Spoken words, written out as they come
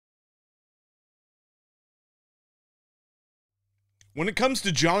When it comes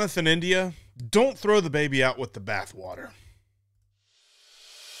to Jonathan India, don't throw the baby out with the bathwater.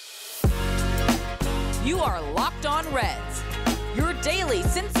 You are Locked On Reds, your daily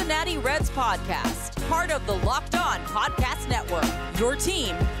Cincinnati Reds podcast, part of the Locked On Podcast Network, your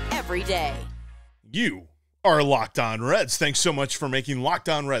team every day. You are Locked On Reds. Thanks so much for making Locked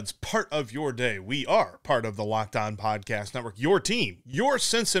On Reds part of your day. We are part of the Locked On Podcast Network, your team, your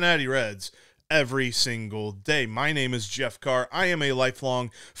Cincinnati Reds, every single day. My name is Jeff Carr. I am a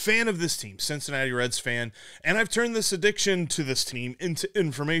lifelong fan of this team, Cincinnati Reds fan, and I've turned this addiction to this team into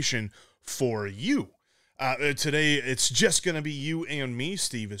information for you. Today, it's just going to be you and me.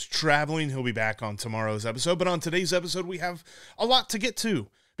 Steve is traveling. He'll be back on tomorrow's episode, but on today's episode, we have a lot to get to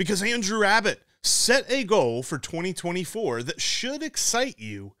because Andrew Abbott set a goal for 2024 that should excite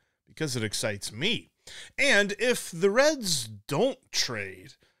you because it excites me. And if the Reds don't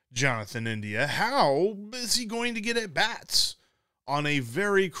trade Jonathan India, how is he going to get at bats on a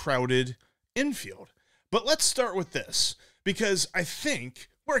very crowded infield? But let's start with this, because I think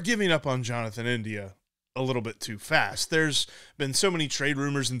we're giving up on Jonathan India a little bit too fast. There's been so many trade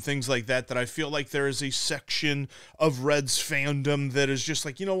rumors and things like that that I feel like there is a section of Reds fandom that is just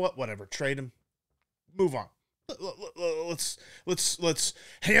like, you know what, whatever, trade him, move on. Let's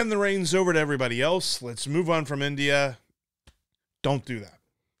hand the reins over to everybody else. Let's move on from India. Don't do that.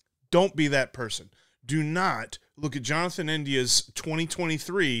 Don't be that person. Do not look at Jonathan India's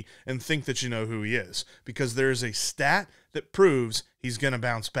 2023 and think that you know who he is, because there is a stat that proves he's going to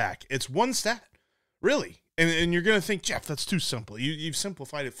bounce back. It's one stat, really. And you're going to think, Jeff, that's too simple. You've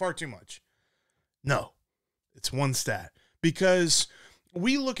simplified it far too much. No, it's one stat, because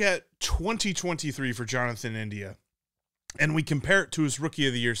we look at 2023 for Jonathan India and we compare it to his Rookie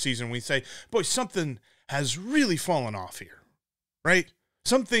of the Year season. We say, boy, something has really fallen off here, right?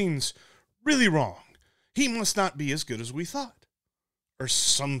 Something's really wrong. He must not be as good as we thought, or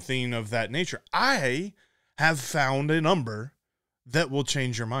something of that nature. I have found a number that will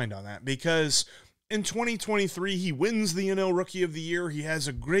change your mind on that, because in 2023, he wins the NL Rookie of the Year. He has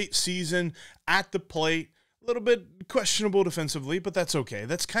a great season at the plate, a little bit questionable defensively, but that's okay.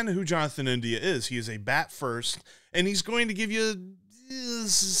 That's kind of who Jonathan India is. He is a bat first, and he's going to give you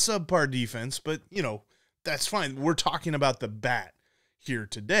subpar defense, but, you know, that's fine. We're talking about the bat here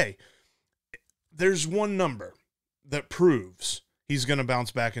today. There's one number that proves he's going to bounce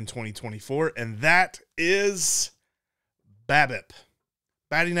back in 2024, and that is BABIP,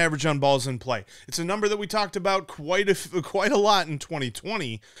 batting average on balls in play. It's a number that we talked about quite a lot in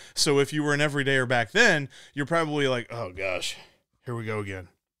 2020. So if you were an everydayer back then, you're probably like, oh gosh, here we go again.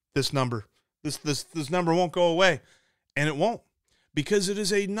 This number won't go away, and it won't, because it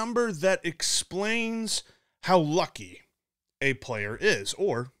is a number that explains how lucky a player is,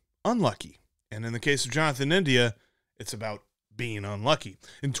 or unlucky. And in the case of Jonathan India, it's about being unlucky.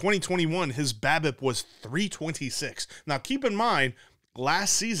 In 2021, his BABIP was 326. Now, keep in mind,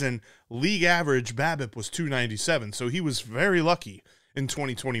 last season, league average BABIP was 297, so he was very lucky in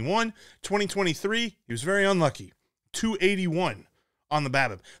 2021. 2023, he was very unlucky, 281 on the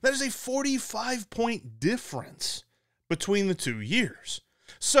BABIP. That is a 45-point difference between the 2 years.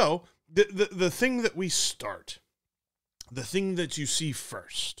 So, the thing that we start, the thing that you see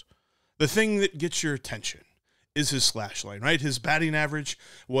first, the thing that gets your attention is his slash line, right? His batting average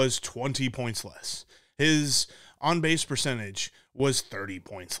was 20 points less. His on-base percentage was 30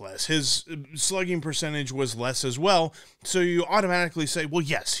 points less. His slugging percentage was less as well. So you automatically say, well,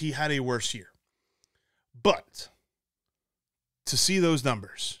 yes, he had a worse year. But to see those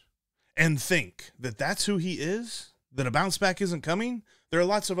numbers and think that that's who he is, that a bounce back isn't coming, there are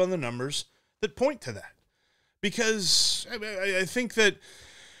lots of other numbers that point to that. Because I think that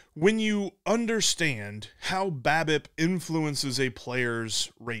when you understand how BABIP influences a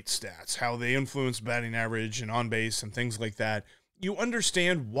player's rate stats, how they influence batting average and on base and things like that, you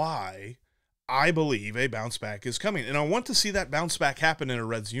understand why I believe a bounce back is coming. And I want to see that bounce back happen in a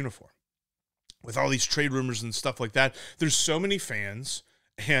Reds uniform. With all these trade rumors and stuff like that, there's so many fans,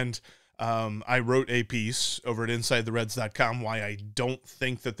 and I wrote a piece over at InsideTheReds.com why I don't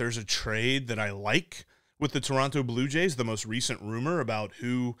think that there's a trade that I like with the Toronto Blue Jays, the most recent rumor about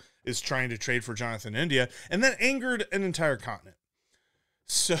who is trying to trade for Jonathan India, and that angered an entire continent.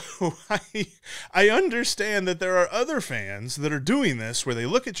 So I understand that there are other fans that are doing this, where they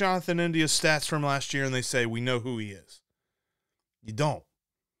look at Jonathan India's stats from last year and they say, we know who he is. You don't,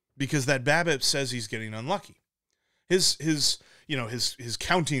 because that BABIP says he's getting unlucky. His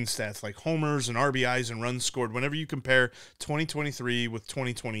counting stats, like homers and RBIs and runs scored, whenever you compare 2023 with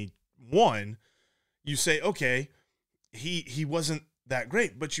 2021, you say, okay, he wasn't that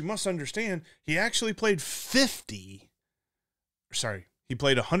great, but you must understand he actually played 50 He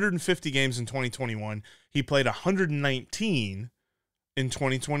played 150 games in 2021. He played 119 in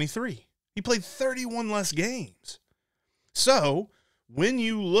 2023. He played 31 less games. So when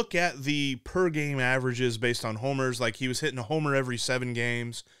you look at the per game averages based on homers, like he was hitting a homer every 7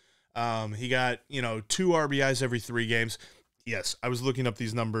 games. He got, 2 RBIs every 3 games. Yes, I was looking up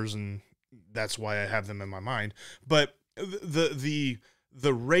these numbers and that's why I have them in my mind. But the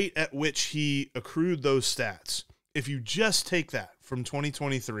rate at which he accrued those stats, if you just take that from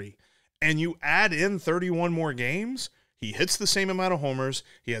 2023 and you add in 31 more games, he hits the same amount of homers,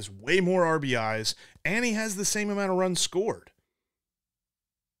 he has way more RBIs, and he has the same amount of runs scored.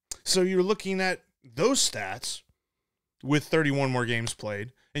 So you're looking at those stats with 31 more games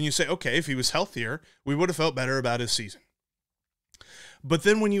played, and you say, okay, if he was healthier, we would have felt better about his season. But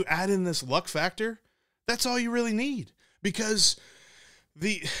then when you add in this luck factor, that's all you really need, because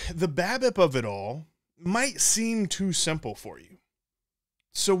the BABIP of it all might seem too simple for you.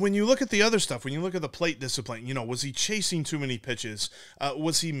 So when you look at the other stuff, when you look at the plate discipline, was he chasing too many pitches?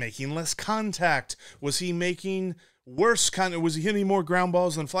 Was he making less contact? Was he making worse was he hitting more ground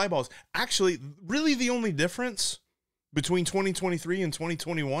balls than fly balls? Actually, really the only difference between 2023 and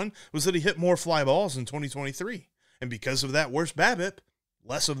 2021 was that he hit more fly balls in 2023. And because of that worse BABIP,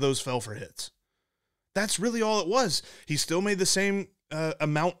 less of those fell for hits. That's really all it was. He still made the same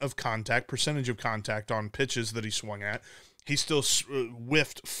amount of contact, percentage of contact on pitches that he swung at. He still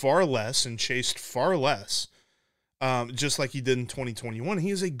whiffed far less and chased far less, just like he did in 2021.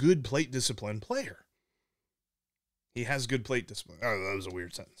 He is a good plate discipline player. He has good plate discipline. Oh, that was a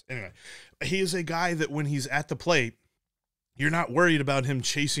weird sentence. Anyway, he is a guy that when he's at the plate, you're not worried about him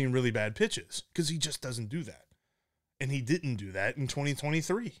chasing really bad pitches because he just doesn't do that. And he didn't do that in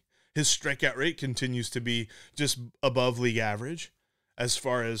 2023. His strikeout rate continues to be just above league average as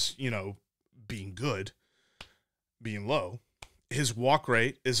far as, being good, being low. His walk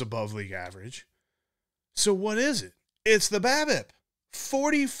rate is above league average. So what is it? It's the BABIP.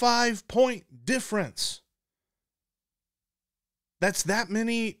 45-point difference. That's that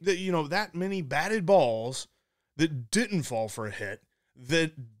many batted balls that didn't fall for a hit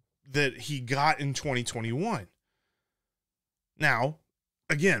that he got in 2021. Now,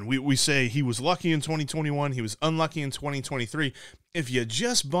 again, we say he was lucky in 2021, he was unlucky in 2023. If you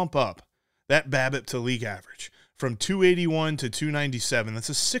just bump up that BABIP to league average from 281 to 297, that's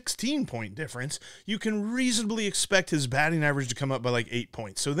a 16-point difference. You can reasonably expect his batting average to come up by like 8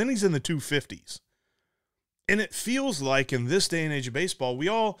 points. So then he's in the 250s. And it feels like in this day and age of baseball, we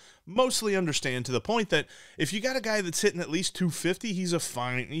all mostly understand to the point that if you got a guy that's hitting at least 250, he's a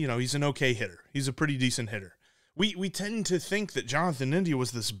fine, he's an okay hitter. He's a pretty decent hitter. We tend to think that Jonathan India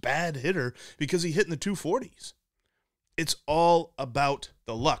was this bad hitter because he hit in the 240s. It's all about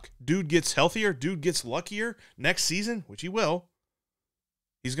the luck. Dude gets healthier, dude gets luckier next season, which he will.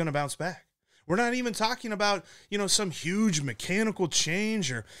 He's going to bounce back. We're not even talking about, some huge mechanical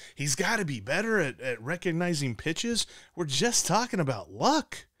change or he's got to be better at recognizing pitches. We're just talking about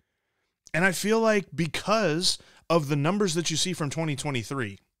luck. And I feel like because of the numbers that you see from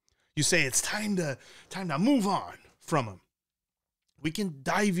 2023, you say it's time to move on from him. We can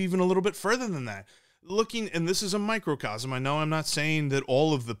dive even a little bit further than that. And this is a microcosm. I know I'm not saying that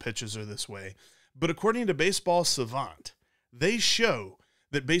all of the pitches are this way, but according to Baseball Savant, they show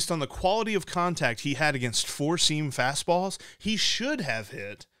that based on the quality of contact he had against four-seam fastballs, he should have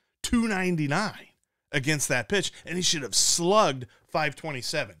hit 299 against that pitch, and he should have slugged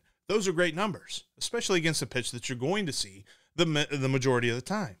 527. Those are great numbers, especially against a pitch that you're going to see the majority of the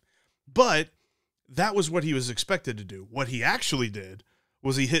time. But that was what he was expected to do. What he actually did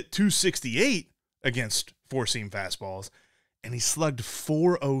was he hit 268 against four-seam fastballs, and he slugged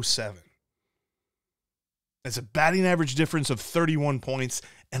 407. That's a batting average difference of 31 points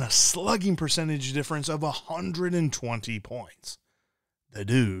and a slugging percentage difference of 120 points. The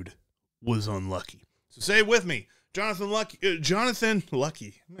dude was unlucky. So say it with me. Jonathan Lucky.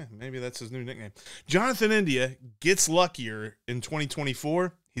 Maybe that's his new nickname. Jonathan India gets luckier in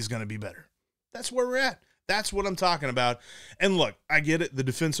 2024. He's going to be better. That's where we're at. That's what I'm talking about. And look, I get it. The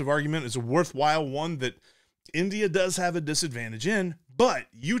defensive argument is a worthwhile one that India does have a disadvantage in, but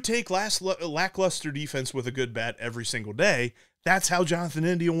you take lackluster defense with a good bat every single day. That's how Jonathan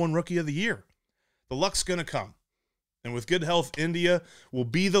India won Rookie of the Year. The luck's going to come. And with good health, India will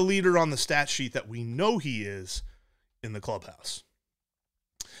be the leader on the stat sheet that we know he is in the clubhouse.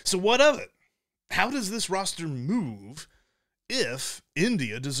 So what of it? How does this roster move if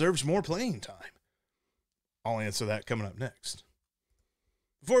India deserves more playing time? I'll answer that coming up next.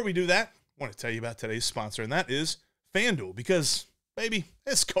 Before we do that, I want to tell you about today's sponsor, and that is FanDuel, because Baby,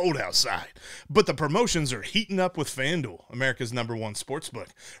 it's cold outside, but the promotions are heating up with FanDuel, America's #1 sportsbook.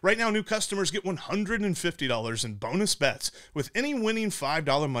 Right now, new customers get $150 in bonus bets with any winning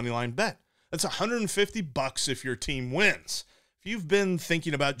 $5 moneyline bet. That's $150 if your team wins. If you've been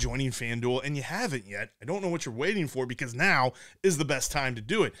thinking about joining FanDuel and you haven't yet, I don't know what you're waiting for, because now is the best time to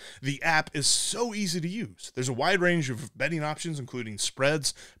do it. The app is so easy to use. There's a wide range of betting options, including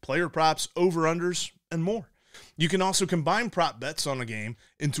spreads, player props, over-unders, and more. You can also combine prop bets on a game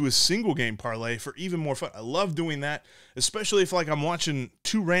into a single game parlay for even more fun. I love doing that, especially if I'm watching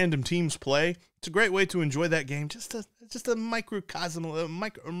two random teams play. It's a great way to enjoy that game, just a microcosm, a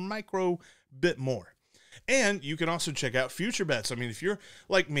micro bit more. And you can also check out future bets. I mean, if you're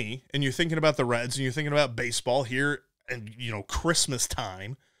like me and you're thinking about the Reds and you're thinking about baseball here and, Christmas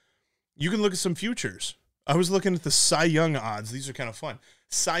time, you can look at some futures. I was looking at the Cy Young odds. These are kind of fun.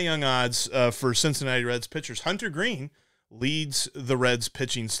 Cy Young odds for Cincinnati Reds pitchers. Hunter Green leads the Reds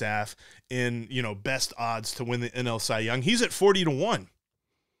pitching staff in, best odds to win the NL Cy Young. He's at 40-1.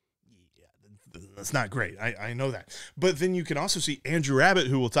 Yeah, that's not great. I know that. But then you can also see Andrew Abbott,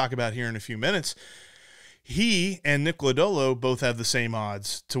 who we'll talk about here in a few minutes. He and Nick Lodolo both have the same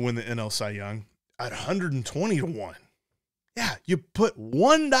odds to win the NL Cy Young at 120-1. Yeah, you put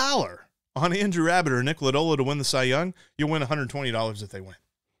 $1 on Andrew Abbott or Nick Lodolo to win the Cy Young, you'll win $120 if they win.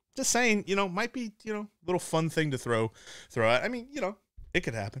 Just saying, might be, little fun thing to throw out. I mean, it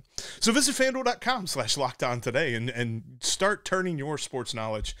could happen. So visit FanDuel.com/lockedon today and start turning your sports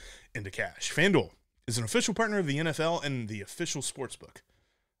knowledge into cash. FanDuel is an official partner of the NFL and the official sportsbook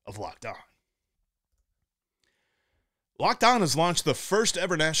of Locked On. Locked On has launched the first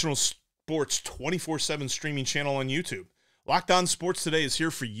ever national sports 24/7 streaming channel on YouTube. Locked On Sports Today is here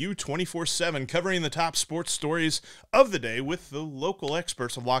for you 24/7, covering the top sports stories of the day with the local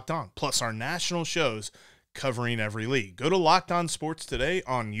experts of Locked On, plus our national shows covering every league. Go to Locked On Sports Today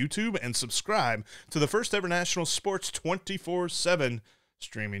on YouTube and subscribe to the first ever national sports 24/7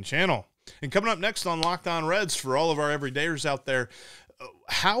 streaming channel. And coming up next on Locked On Reds, for all of our everydayers out there,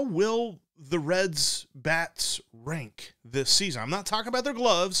 how will the Reds bats rank this season? I'm not talking about their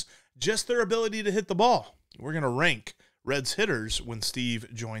gloves, just their ability to hit the ball. We're going to rank Reds hitters when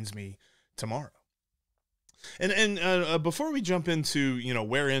Steve joins me tomorrow. And before we jump into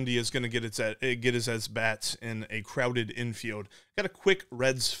where India is going to get its bats in a crowded infield, got a quick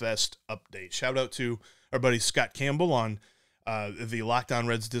Reds Fest update. Shout out to our buddy Scott Campbell on the Locked On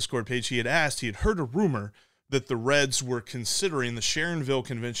Reds Discord page. He had heard a rumor that the Reds were considering the Sharonville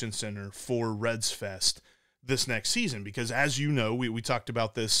Convention Center for Reds Fest this next season, because as you know, we talked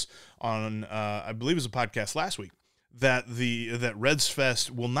about this on I believe it was a podcast last week, that Reds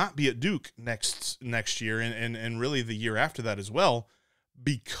Fest will not be at Duke next year and really the year after that as well,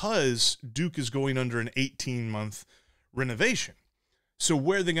 because Duke is going under an 18-month renovation. So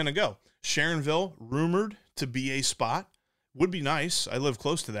where are they going to go? Sharonville, rumored to be a spot. Would be nice. I live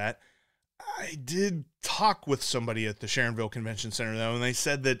close to that. I did talk with somebody at the Sharonville Convention Center, though, and they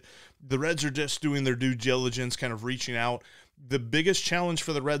said that the Reds are just doing their due diligence, kind of reaching out. The biggest challenge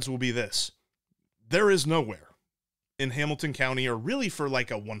for the Reds will be this. There is nowhere in Hamilton County, or really for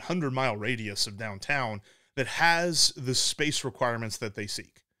like a 100-mile radius of downtown, that has the space requirements that they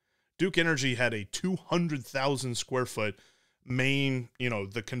seek. Duke Energy had a 200,000 square foot main,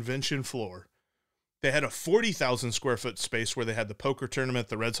 the convention floor. They had a 40,000 square foot space where they had the poker tournament,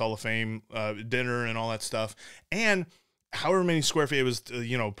 the Reds Hall of Fame dinner, and all that stuff. And however many square feet, it was,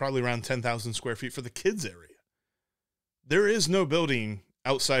 probably around 10,000 square feet for the kids area. There is no building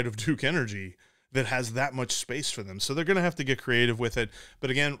outside of Duke Energy that has that much space for them. So they're going to have to get creative with it. But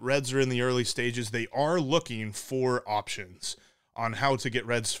again, Reds are in the early stages. They are looking for options on how to get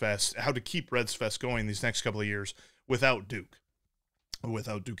Reds Fest, how to keep Reds Fest going these next couple of years without Duke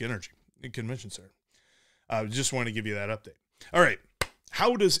Energy Convention Center. Just want to give you that update. All right.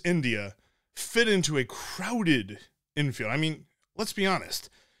 How does India fit into a crowded infield? I mean, let's be honest.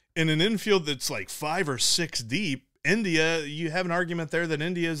 In an infield that's like 5 or 6 deep, India, you have an argument there that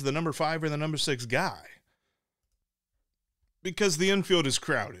India is the number 5 or the number 6 guy. Because the infield is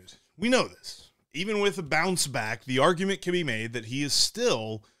crowded. We know this. Even with a bounce back, the argument can be made that he is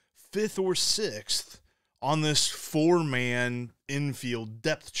still 5th or 6th on this 4-man infield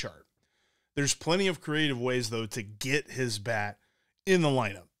depth chart. There's plenty of creative ways, though, to get his bat in the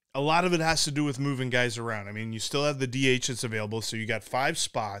lineup. A lot of it has to do with moving guys around. I mean, you still have the DH that's available, so you got 5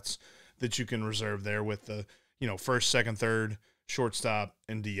 spots that you can reserve there with the, first, second, third, shortstop,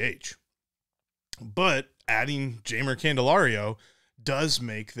 and DH. But adding Jeimer Candelario does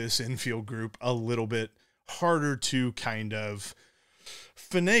make this infield group a little bit harder to kind of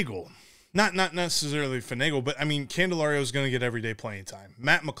finagle. Not necessarily finagle, but I mean, Candelario is going to get everyday playing time.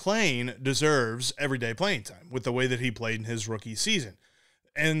 Matt McLain deserves everyday playing time with the way that he played in his rookie season.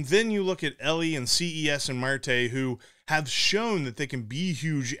 And then you look at Ellie and CES and Marte, who have shown that they can be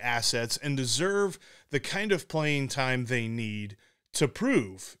huge assets and deserve the kind of playing time they need to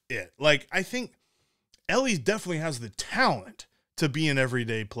prove it. Like, I think Ellie definitely has the talent to be an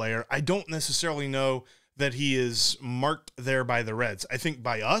everyday player. I don't necessarily know that he is marked there by the Reds. I think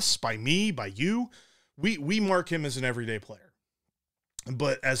by us, by me, by you, we mark him as an everyday player.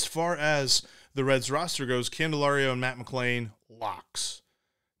 But as far as the Reds roster goes, Candelario and Matt McLain, locks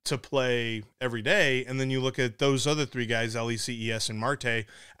to play every day. And then you look at those other three guys, Ellie, CES, and Marte,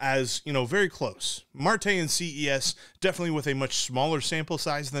 as, you know, very close. Marte and CES definitely with a much smaller sample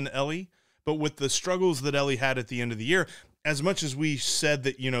size than Ellie, but with the struggles that Ellie had at the end of the year, as much as we said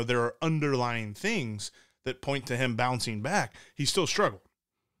that, you know, there are underlying things that point to him bouncing back, he still struggled.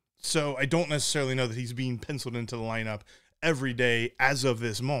 So I don't necessarily know that he's being penciled into the lineup every day as of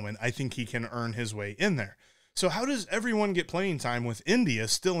this moment. I think he can earn his way in there. So how does everyone get playing time with India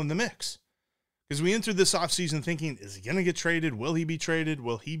still in the mix? Because we entered this offseason thinking, is he going to get traded? Will he be traded?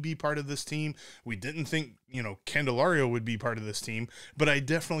 Will he be part of this team? We didn't think, you know, Candelario would be part of this team, but I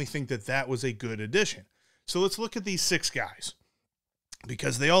definitely think that that was a good addition. So let's look at these 6 guys,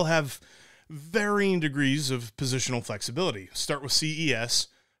 because they all have varying degrees of positional flexibility. Start with CES,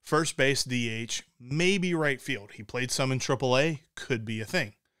 first base, DH, maybe right field. He played some in AAA, could be a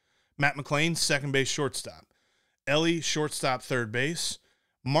thing. Matt McLain, second base, shortstop. Ellie, shortstop, third base.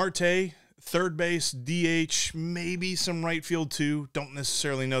 Marte, third base, DH, maybe some right field too. Don't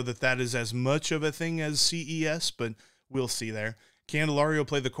necessarily know that that is as much of a thing as CES, but we'll see there. Candelario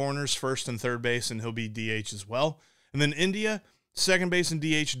play the corners, first and third base, and he'll be DH as well. And then India, second base and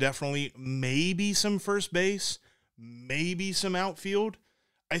DH definitely, maybe some first base, maybe some outfield.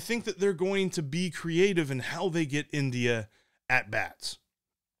 I think that they're going to be creative in how they get India at bats.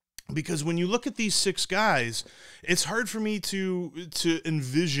 Because when you look at these 6 guys, it's hard for me to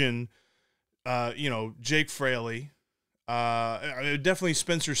envision, Jake Fraley, definitely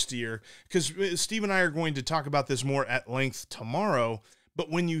Spencer Steer, because Steve and I are going to talk about this more at length tomorrow. But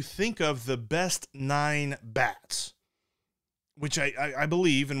when you think of the best 9 bats, which I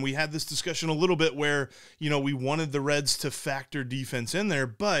believe, and we had this discussion a little bit where, you know, we wanted the Reds to factor defense in there,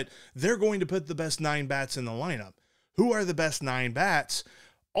 but they're going to put the best 9 bats in the lineup. Who are the best 9 bats?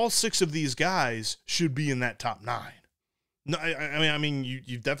 All 6 of these guys should be in that top 9. No, I mean,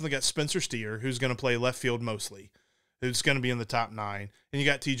 you've definitely got Spencer Steer, who's going to play left field mostly, who's going to be in the top 9, and you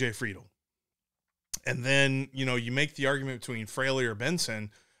got TJ Friedl. And then, you know, you make the argument between Fraley or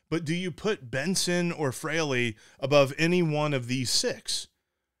Benson, but do you put Benson or Fraley above any one of these 6?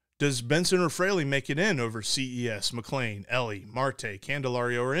 Does Benson or Fraley make it in over CES, McLain, Ellie, Marte,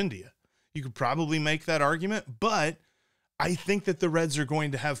 Candelario, or India? You could probably make that argument, but I think that the Reds are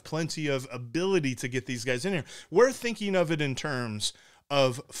going to have plenty of ability to get these guys in here. We're thinking of it in terms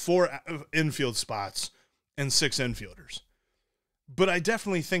of 4 infield spots and 6 infielders. But I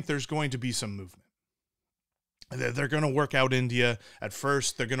definitely think there's going to be some movement. They're going to work out India at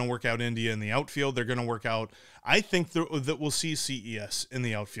first. They're going to work out India in the outfield. They're going to work out, I think that we'll see CES in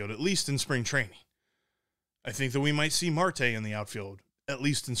the outfield, at least in spring training. I think that we might see Marte in the outfield, at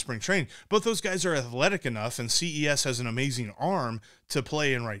least in spring training. Both those guys are athletic enough, and CES has an amazing arm to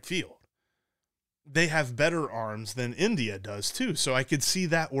play in right field. They have better arms than India does too, so I could see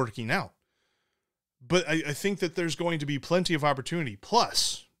that working out. But I think that there's going to be plenty of opportunity.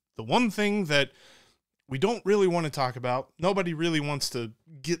 Plus, the one thing that we don't really want to talk about, nobody really wants to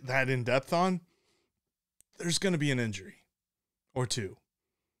get that in depth on, there's going to be an injury or 2.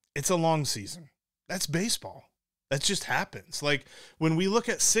 It's a long season. That's baseball. That just happens. Like, when we look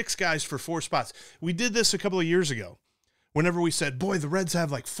at 6 guys for 4 spots, we did this a couple of years ago. Whenever we said, boy, the Reds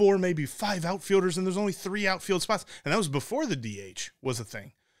have like 4, maybe 5 outfielders, and there's only 3 outfield spots. And that was before the DH was a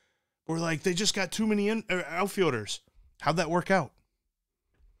thing. We're like, they just got too many outfielders. How'd that work out?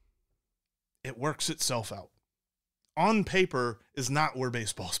 It works itself out. On paper is not where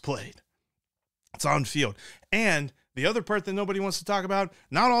baseball's played. It's on field. And the other part that nobody wants to talk about,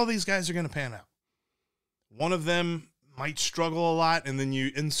 not all these guys are going to pan out. One of them might struggle a lot, and then you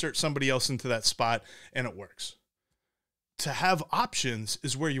insert somebody else into that spot, and it works. To have options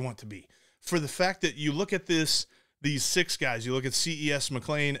is where you want to be. For the fact that you look at these 6 guys, you look at CES,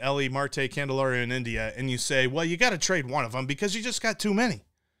 McLain, Ellie, Marte, Candelario, and India, and you say, well, you got to trade one of them because you just got too many.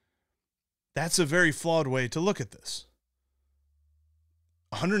 That's a very flawed way to look at this.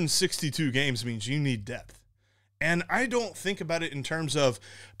 162 games means you need depth. And I don't think about it in terms of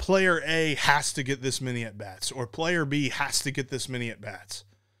player A has to get this many at-bats or player B has to get this many at-bats.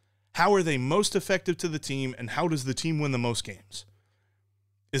 How are they most effective to the team, and how does the team win the most games?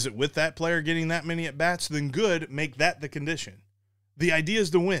 Is it with that player getting that many at-bats? Then good, make that the condition. The idea is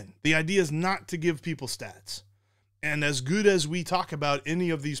to win. The idea is not to give people stats. And as good as we talk about any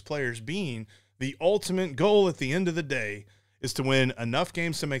of these players being, the ultimate goal at the end of the day is to win enough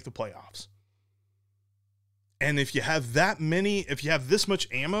games to make the playoffs. And if you have if you have this much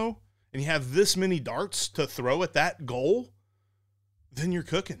ammo and you have this many darts to throw at that goal, then you're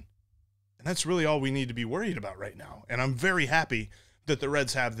cooking. And that's really all we need to be worried about right now. And I'm very happy that the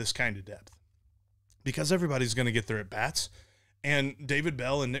Reds have this kind of depth, because everybody's going to get their at-bats, and David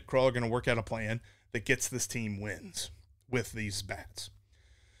Bell and Nick Kroll are going to work out a plan that gets this team wins with these bats.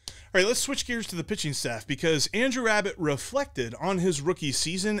 All right, let's switch gears to the pitching staff, because Andrew Abbott reflected on his rookie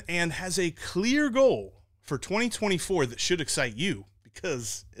season and has a clear goal for 2024 that should excite you,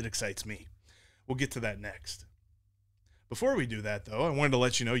 because it excites me. We'll get to that next. Before we do that, though, I wanted to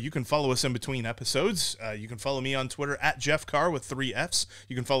let you know you can follow us in between episodes. You can follow me on Twitter at Jeff Carr with 3 Fs.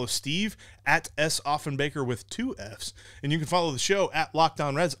 You can follow Steve at S. Offenbaker with 2 Fs. And you can follow the show at Locked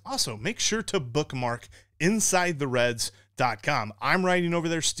On Reds. Also, make sure to bookmark InsideTheReds.com. I'm writing over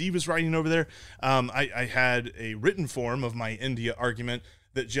there. Steve is writing over there. I had a written form of my India argument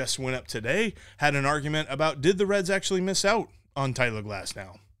that just went up today. Had an argument about, did the Reds actually miss out on Tyler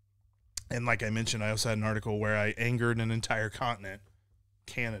Glasnow? And like I mentioned, I also had an article where I angered an entire continent,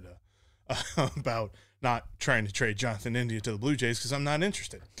 Canada, about not trying to trade Jonathan India to the Blue Jays because I'm not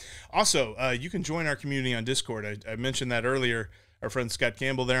interested. Also, you can join our community on Discord. I mentioned that earlier. Our friend Scott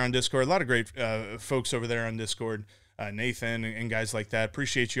Campbell there on Discord. A lot of great folks over there on Discord. Nathan and guys like that.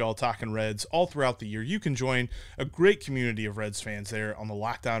 Appreciate you all talking Reds all throughout the year. You can join a great community of Reds fans there on the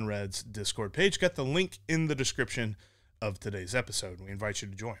Locked On Reds Discord page. Got the link in the description of today's episode. We invite you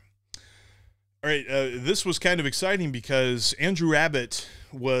to join. All right, this was kind of exciting because Andrew Abbott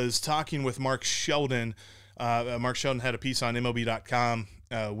was talking with Mark Sheldon. Mark Sheldon had a piece on MLB.com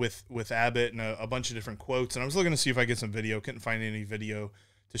with Abbott and a bunch of different quotes. And I was looking to see if I get some video. Couldn't find any video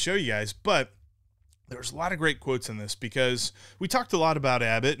to show you guys. But there's a lot of great quotes in this because we talked a lot about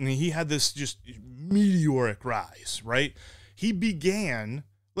Abbott, and he had this just meteoric rise, right? He began,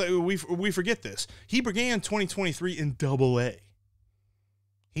 we forget this, he began 2023 in Double-A.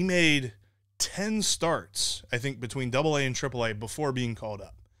 He made 10 starts, I think, between Double-A and Triple-A before being called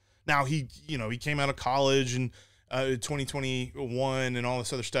up. Now, he came out of college in 2021 and all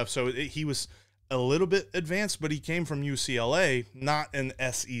this other stuff, so he was a little bit advanced, but he came from UCLA, not an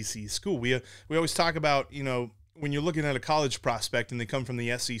SEC school. We always talk about, when you're looking at a college prospect and they come from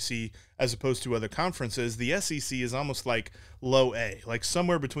the SEC as opposed to other conferences, the SEC is almost like low A, like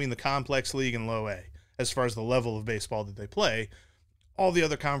somewhere between the complex league and low A as far as the level of baseball that they play. All the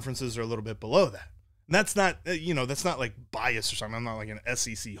other conferences are a little bit below that. And that's not, that's not like bias or something. I'm not like an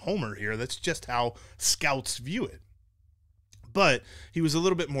SEC homer here. That's just how scouts view it. But he was a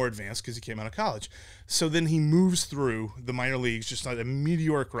little bit more advanced because he came out of college. So then he moves through the minor leagues, just like a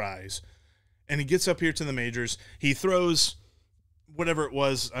meteoric rise. And he gets up here to the majors. He throws whatever it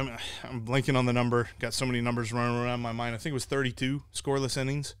was. I'm blanking on the number. Got so many numbers running around my mind. I think it was 32 scoreless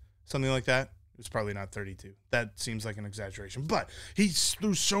innings, something like that. It's probably not 32. That seems like an exaggeration. But he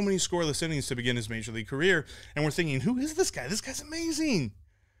threw so many scoreless innings to begin his major league career. And we're thinking, who is this guy? This guy's amazing.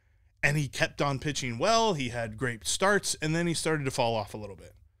 And he kept on pitching well. He had great starts. And then he started to fall off a little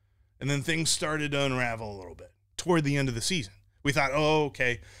bit. And then things started to unravel a little bit toward the end of the season. We thought, oh,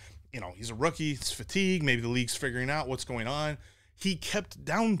 okay, he's a rookie. It's fatigue. Maybe the league's figuring out what's going on. He kept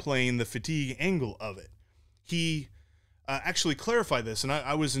downplaying the fatigue angle of it. He actually clarified this, and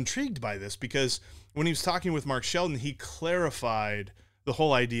I was intrigued by this because when he was talking with Mark Sheldon, he clarified the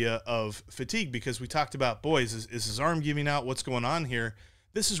whole idea of fatigue because we talked about, boys, is his arm giving out? What's going on here?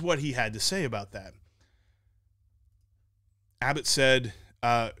 This is what he had to say about that. Abbott said,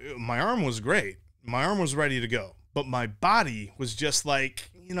 my arm was great. My arm was ready to go, but my body was just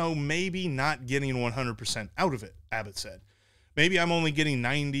like, maybe not getting 100% out of it, Abbott said. Maybe I'm only getting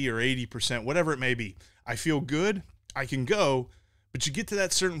 90 or 80%, whatever it may be. I feel good. I can go, but you get to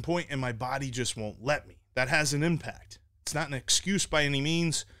that certain point and my body just won't let me. That has an impact. It's not an excuse by any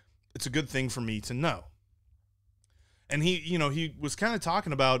means. It's a good thing for me to know. And he was kind of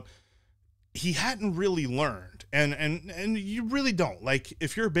talking about he hadn't really learned. And you really don't. Like,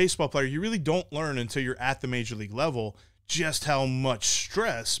 if you're a baseball player, you really don't learn until you're at the major league level just how much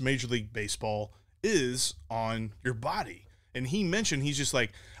stress Major League Baseball is on your body. And he mentioned, he's just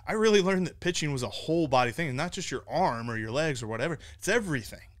like, I really learned that pitching was a whole body thing, and not just your arm or your legs or whatever. It's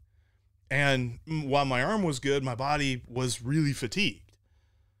everything. And while my arm was good, my body was really fatigued.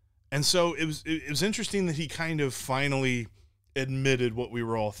 And so it was interesting that he kind of finally admitted what we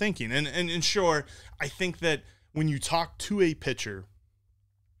were all thinking. And sure, I think that when you talk to a pitcher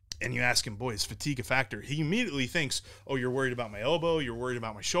and you ask him, boy, is fatigue a factor? He immediately thinks, oh, you're worried about my elbow, you're worried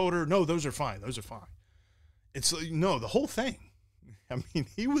about my shoulder. No, those are fine. Those are fine. It's no, the whole thing. I mean,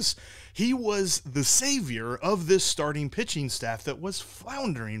 he was the savior of this starting pitching staff that was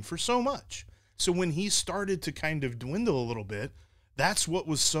floundering for so much. So when he started to kind of dwindle a little bit, that's what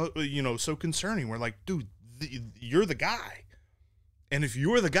was so concerning. We're like, dude, you're the guy. And if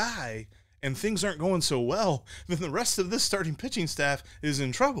you're the guy and things aren't going so well, then the rest of this starting pitching staff is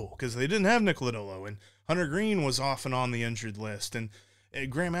in trouble because they didn't have Nick Lodolo, and Hunter Green was off and on the injured list, and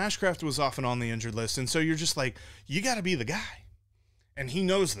Graham Ashcraft was off and on the injured list. And so you're just like, you got to be the guy. And he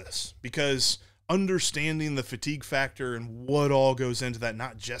knows this because understanding the fatigue factor and what all goes into that,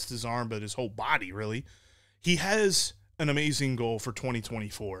 not just his arm, but his whole body, really, he has an amazing goal for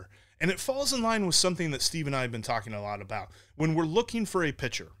 2024. And it falls in line with something that Steve and I have been talking a lot about. When we're looking for a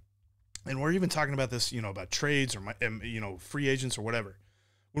pitcher, and we're even talking about this, about trades or, free agents or whatever.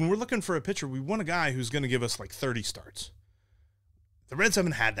 When we're looking for a pitcher, we want a guy who's going to give us like 30 starts. The Reds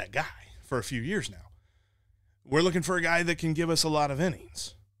haven't had that guy for a few years now. We're looking for a guy that can give us a lot of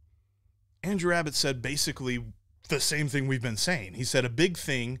innings. Andrew Abbott said basically the same thing we've been saying. He said a big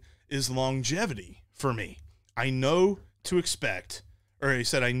thing is longevity for me. I know to expect, or he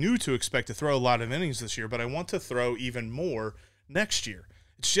said I knew to expect to throw a lot of innings this year, but I want to throw even more next year.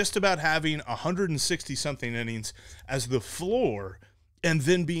 It's just about having 160-something innings as the floor and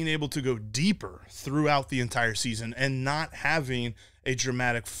then being able to go deeper throughout the entire season and not having a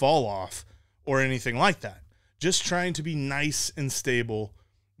dramatic fall off or anything like that. Just trying to be nice and stable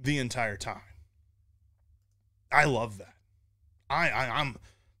the entire time. I love that. I'm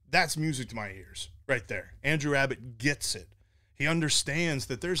that's music to my ears right there. Andrew Abbott gets it. He understands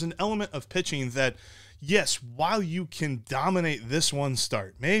that there's an element of pitching that, yes, while you can dominate this one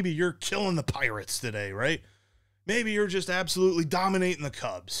start, maybe you're killing the Pirates today, right? Maybe you're just absolutely dominating the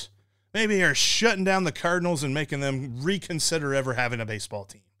Cubs. Maybe you're shutting down the Cardinals and making them reconsider ever having a baseball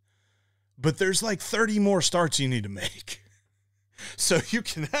team. But there's like 30 more starts you need to make. So you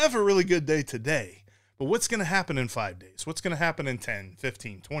can have a really good day today, but what's going to happen in 5 days? What's going to happen in 10,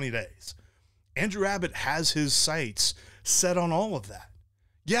 15, 20 days? Andrew Abbott has his sights set on all of that.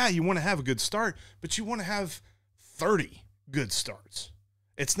 Yeah, you want to have a good start, but you want to have 30 good starts.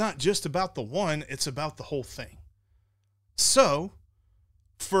 It's not just about the one, it's about the whole thing. So,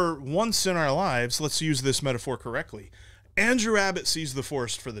 for once in our lives, let's use this metaphor correctly. Andrew Abbott sees the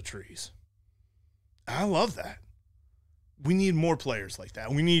forest for the trees. I love that. We need more players like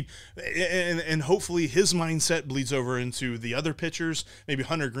that. We need, and hopefully his mindset bleeds over into the other pitchers, maybe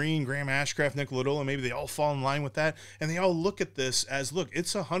Hunter Green, Graham Ashcraft, Nick Lodolo, maybe they all fall in line with that, and they all look at this as, look,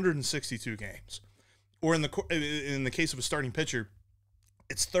 it's 162 games. Or in the case of a starting pitcher,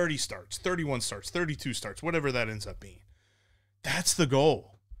 it's 30 starts, 31 starts, 32 starts, whatever that ends up being. That's the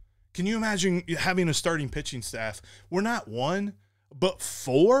goal. Can you imagine having a starting pitching staff where not one, but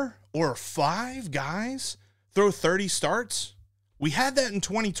 4 or 5 guys throw 30 starts? We had that in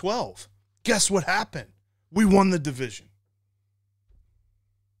 2012. Guess what happened? We won the division.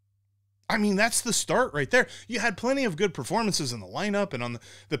 I mean, that's the start right there. You had plenty of good performances in the lineup and on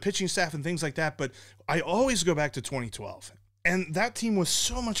the pitching staff and things like that, but I always go back to 2012. And that team was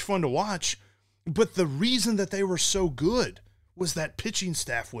so much fun to watch, but the reason that they were so good was that pitching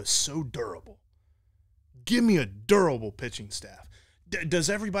staff was so durable. Give me a durable pitching staff. Does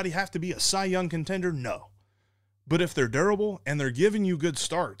everybody have to be a Cy Young contender? No. But if they're durable and they're giving you good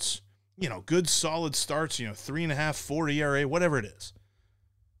starts, good solid starts, 3.5, 4 ERA, whatever it is,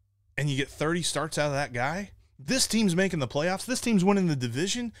 and you get 30 starts out of that guy, this team's making the playoffs, this team's winning the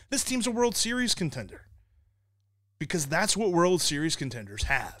division, this team's a World Series contender. Because that's what World Series contenders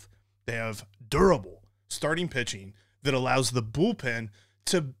have. They have durable starting pitching that allows the bullpen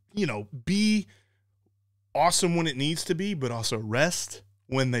to, be awesome when it needs to be, but also rest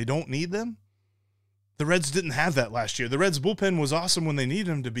when they don't need them. The Reds didn't have that last year. The Reds bullpen was awesome when they needed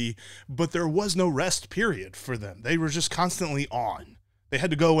them to be, but there was no rest period for them. They were just constantly on. They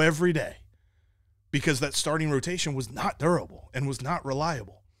had to go every day because that starting rotation was not durable and was not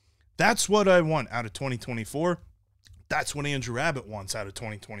reliable. That's what I want out of 2024. That's what Andrew Abbott wants out of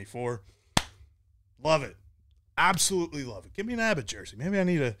 2024. Love it. Absolutely love it. Give me an Abbott jersey. Maybe I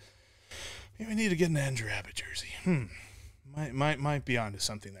need to get an Andrew Abbott jersey. Might be onto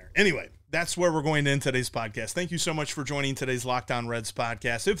something there. Anyway, that's where we're going to end today's podcast. Thank you so much for joining today's Locked On Reds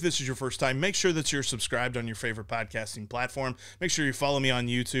podcast. If this is your first time, make sure that you're subscribed on your favorite podcasting platform. Make sure you follow me on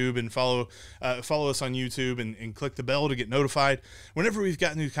YouTube and follow us on YouTube and click the bell to get notified whenever we've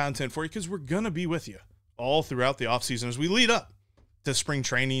got new content for you, because we're going to be with you all throughout the offseason as we lead up to spring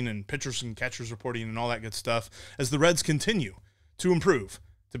training and pitchers and catchers reporting and all that good stuff as the Reds continue to improve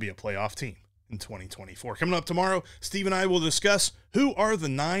to be a playoff team in 2024. Coming up tomorrow, Steve and I will discuss who are the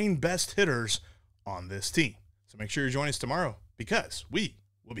 9 best hitters on this team. So make sure you join us tomorrow because we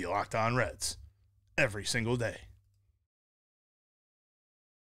will be Locked On Reds every single day.